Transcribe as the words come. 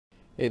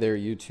Hey there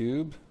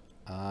YouTube.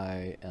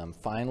 I am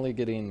finally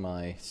getting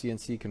my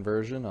CNC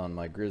conversion on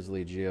my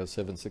Grizzly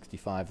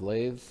G0765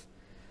 lathe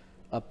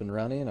up and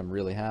running. I'm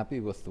really happy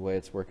with the way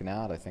it's working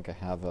out. I think I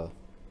have a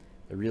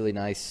really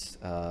nice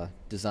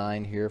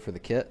design here for the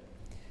kit,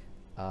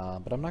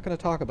 but I'm not going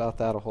to talk about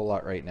that a whole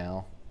lot right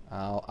now.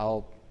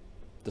 I'll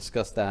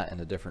discuss that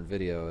in a different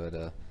video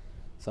at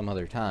some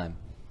other time.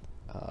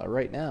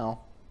 Right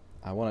now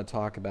I want to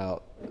talk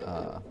about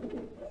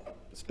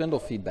spindle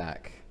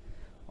feedback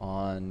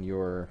on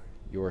your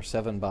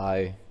 7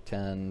 by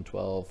 10,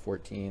 12,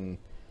 14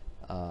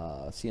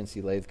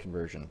 CNC lathe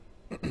conversion.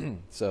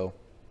 So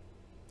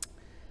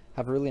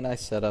have a really nice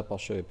setup. I'll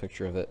show you a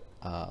picture of it.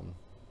 Let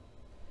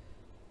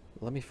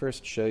me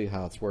first show you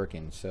how it's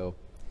working. So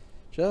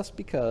just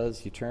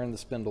because you turn the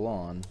spindle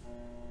on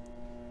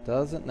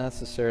doesn't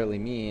necessarily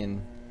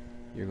mean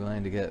you're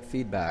going to get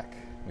feedback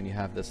when you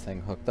have this thing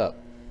hooked up.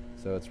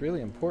 So it's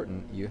really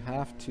important. You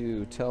have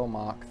to tell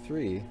Mach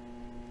 3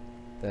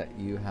 that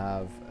you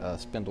have a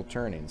spindle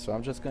turning. So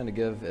I'm just going to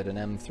give it an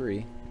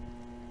M3,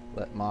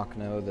 let Mach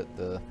know that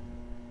the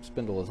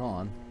spindle is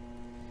on,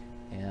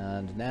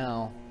 and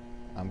now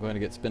I'm going to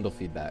get spindle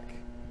feedback.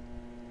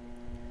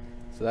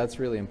 So that's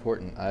really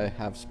important. I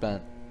have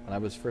spent, when I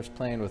was first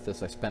playing with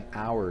this, I spent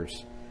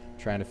hours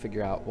trying to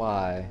figure out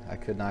why I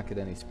could not get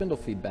any spindle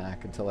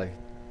feedback until I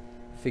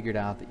figured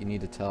out that you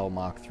need to tell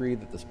Mach 3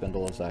 that the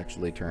spindle is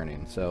actually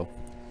turning. So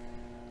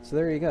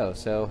there you go.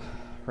 So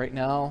right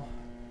now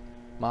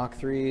Mach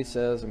 3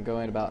 says I'm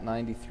going about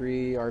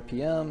 93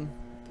 RPM.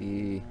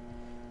 The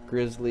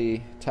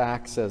Grizzly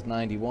tack says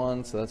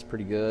 91, so that's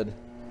pretty good.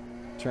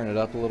 Turn it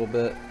up a little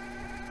bit.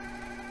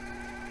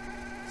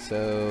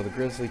 So the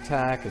Grizzly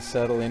tack is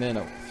settling in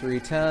at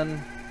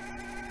 310.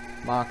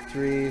 Mach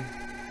 3,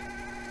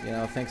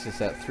 thinks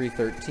it's at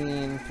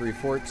 313,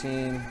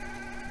 314.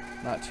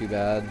 Not too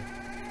bad.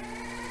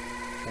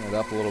 Turn it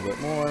up a little bit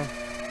more.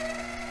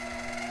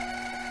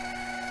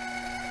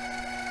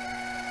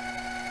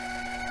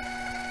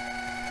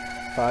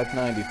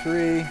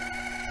 $593,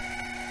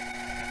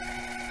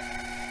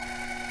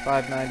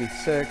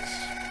 $596,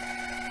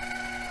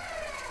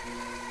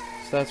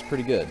 so that's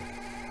pretty good.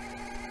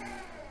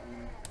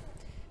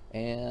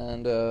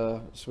 And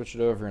switch it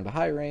over into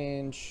high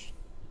range.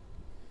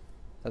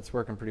 That's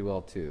working pretty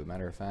well too.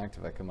 Matter of fact,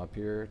 if I come up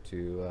here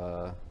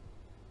to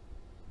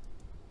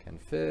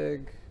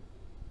config,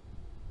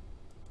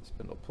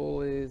 spindle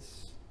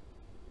pulleys,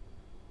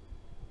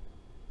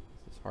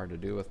 this is hard to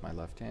do with my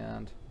left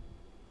hand.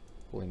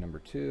 Pulley number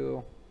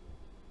 2.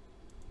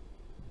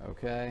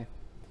 Okay.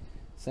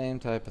 Same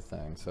type of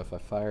thing. So if I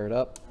fire it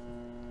up,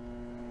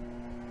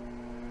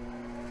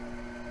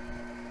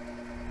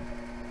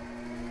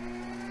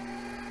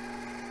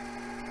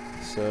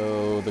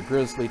 so the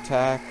Grizzly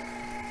tack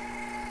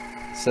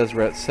says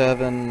we're at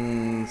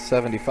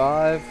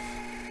 775.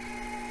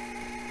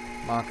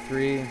 Mach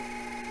 3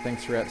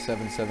 thinks we're at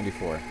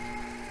 774.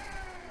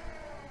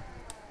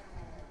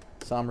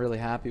 So I'm really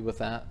happy with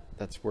that.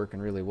 That's working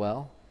really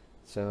well.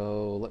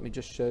 So let me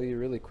just show you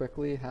really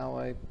quickly how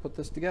I put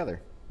this together.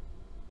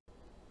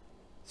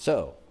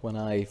 So when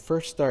I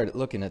first started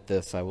looking at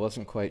this, I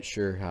wasn't quite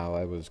sure how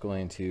I was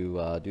going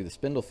to do the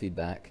spindle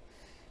feedback.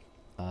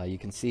 You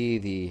can see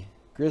the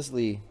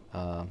Grizzly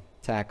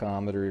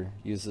tachometer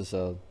uses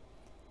a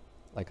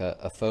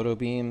photo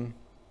beam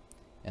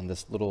and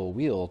this little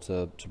wheel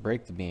to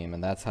break the beam,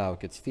 and that's how it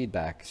gets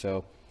feedback.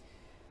 So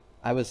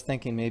I was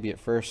thinking maybe at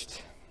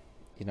first,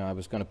 I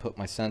was going to put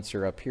my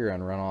sensor up here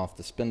and run off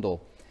the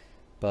spindle.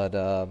 But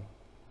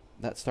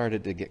that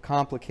started to get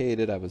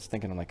complicated. I was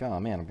thinking, I'm like, oh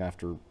man, I'm gonna have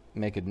to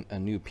make a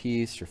new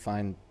piece or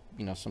find,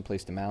 some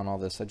place to mount all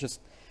this. It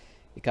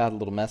got a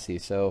little messy.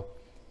 So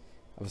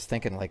I was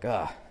thinking, like,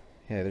 yeah,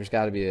 there's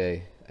got to be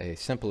a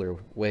simpler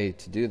way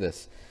to do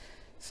this.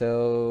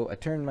 So I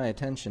turned my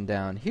attention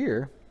down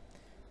here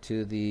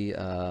to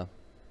the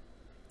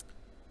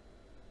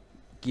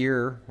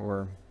gear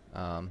or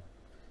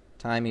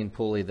timing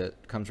pulley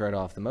that comes right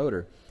off the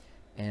motor,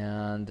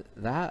 and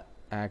that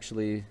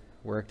actually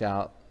worked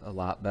out a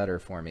lot better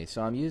for me.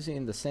 So I'm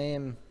using the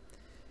same,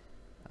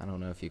 I don't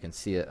know if you can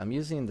see it, I'm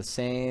using the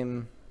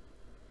same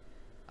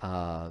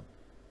Hall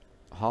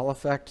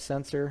effect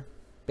sensor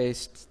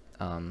based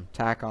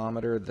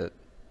tachometer that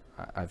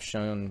I've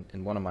shown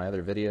in one of my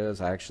other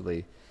videos. I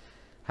actually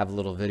have a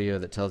little video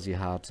that tells you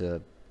how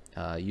to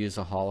use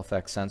a Hall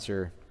effect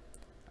sensor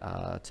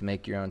to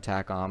make your own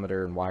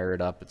tachometer and wire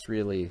it up. It's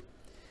really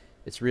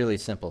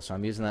simple. So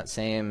I'm using that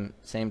same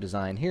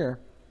design here.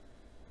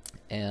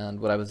 And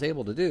what I was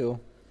able to do,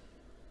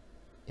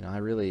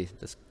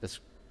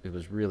 it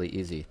was really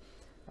easy.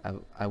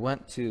 I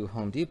went to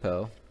Home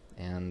Depot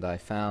and I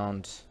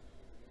found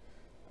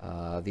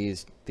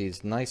these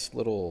nice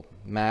little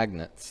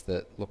magnets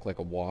that look like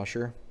a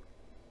washer.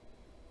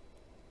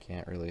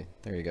 Can't really,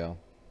 there you go.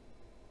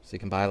 So you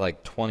can buy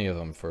like 20 of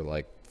them for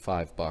like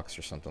 $5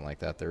 or something like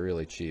that. They're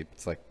really cheap.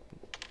 It's like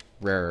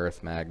rare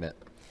earth magnet.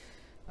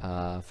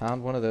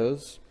 Found one of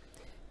those,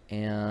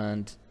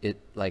 and it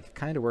like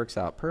kind of works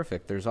out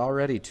perfect. There's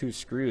already 2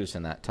 screws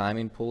in that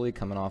timing pulley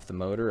coming off the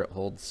motor. It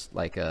holds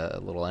like a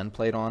little end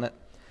plate on it.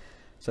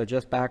 So I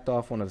just backed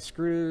off one of the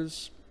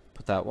screws,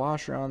 put that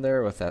washer on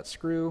there with that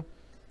screw,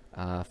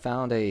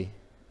 found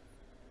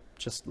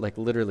just like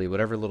literally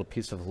whatever little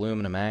piece of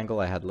aluminum angle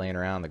I had laying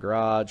around the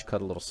garage,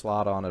 cut a little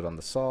slot on it on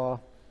the saw,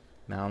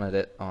 mounted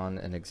it on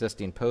an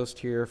existing post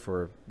here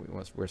for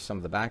where some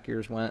of the back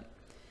gears went,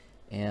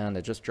 and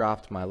I just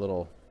dropped my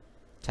little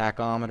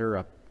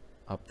tachometer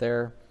up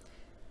there,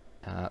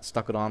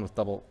 stuck it on with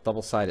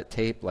double-sided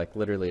tape. Like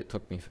literally it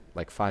took me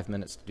like 5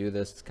 minutes to do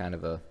this. It's kind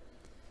of a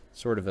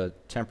sort of a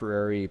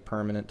temporary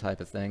permanent type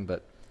of thing,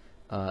 but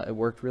it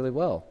worked really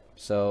well.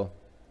 So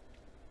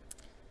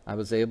I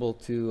was able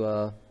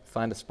to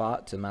find a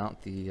spot to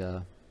mount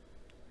the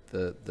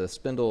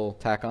spindle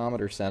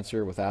tachometer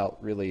sensor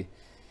without really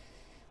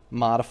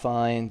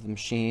modifying the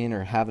machine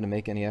or having to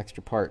make any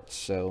extra parts.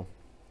 So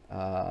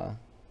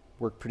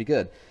worked pretty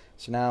good.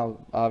 So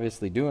now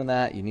obviously doing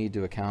that, you need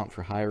to account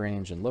for high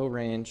range and low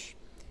range,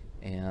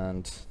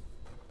 and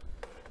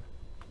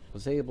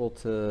was able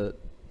to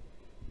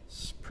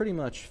pretty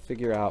much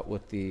figure out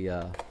what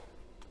the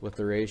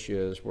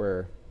ratios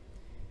were,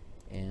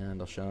 and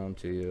I'll show them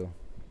to you.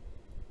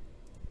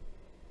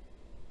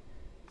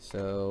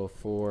 So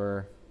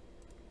for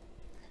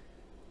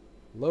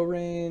low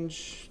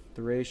range,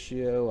 the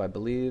ratio I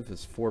believe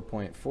is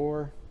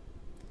 4.4,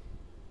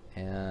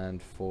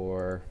 and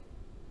for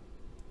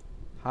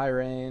high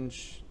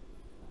range,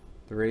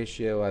 the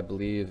ratio I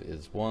believe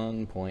is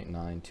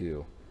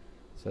 1.92.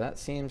 So that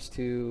seems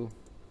to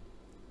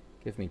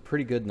give me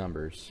pretty good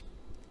numbers.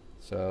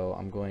 So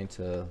I'm going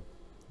to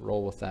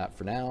roll with that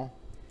for now.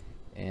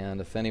 And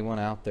if anyone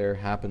out there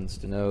happens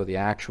to know the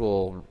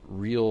actual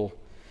real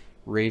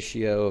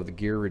ratio of the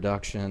gear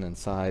reduction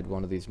inside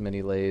one of these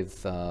mini lathe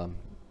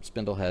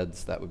spindle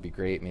heads, that would be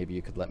great. Maybe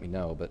you could let me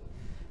know, but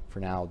for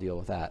now I'll deal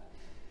with that.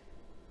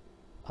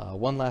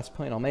 One last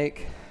point I'll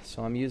make.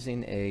 So I'm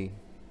using a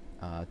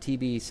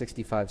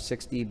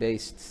TB6560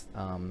 based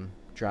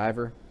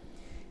driver,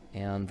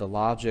 and the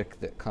logic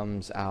that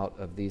comes out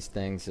of these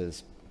things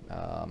is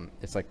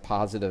it's like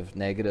positive,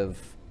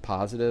 negative,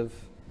 positive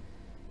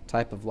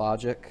type of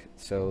logic.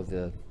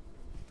 So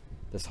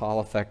this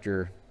Hall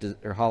effector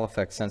or Hall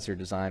effect sensor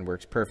design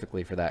works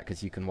perfectly for that,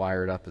 because you can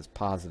wire it up as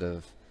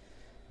positive,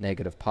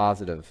 negative,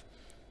 positive.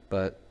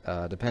 But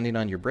depending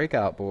on your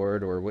breakout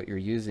board or what you're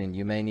using,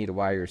 you may need to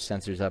wire your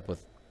sensors up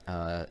with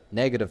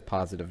negative,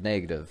 positive,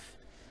 negative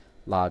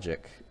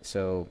logic.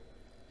 So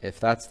if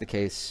that's the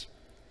case,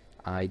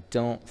 I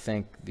don't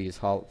think the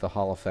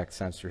Hall effect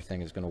sensor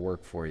thing is going to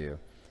work for you.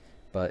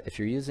 But if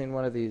you're using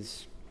one of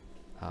these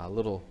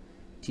little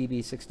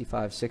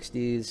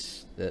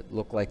TB6560s that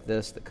look like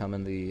this, that come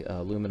in the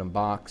aluminum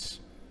box,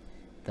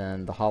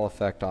 then the Hall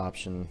effect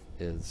option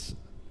is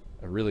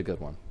a really good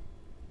one.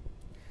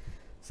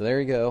 So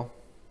there you go.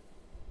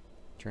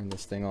 Turn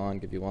this thing on,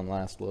 give you one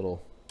last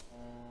little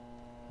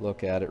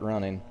look at it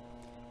running.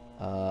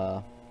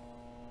 There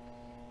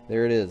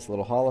it is,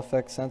 little Hall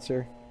effect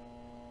sensor,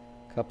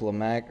 couple of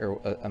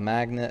a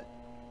magnet,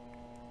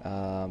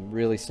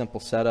 really simple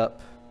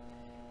setup,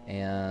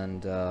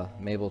 and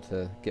I'm able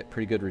to get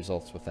pretty good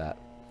results with that.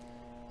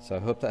 So I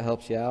hope that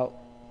helps you out,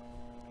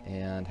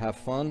 and have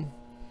fun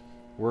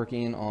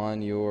working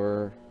on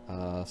your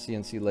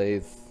CNC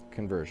lathe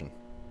conversion.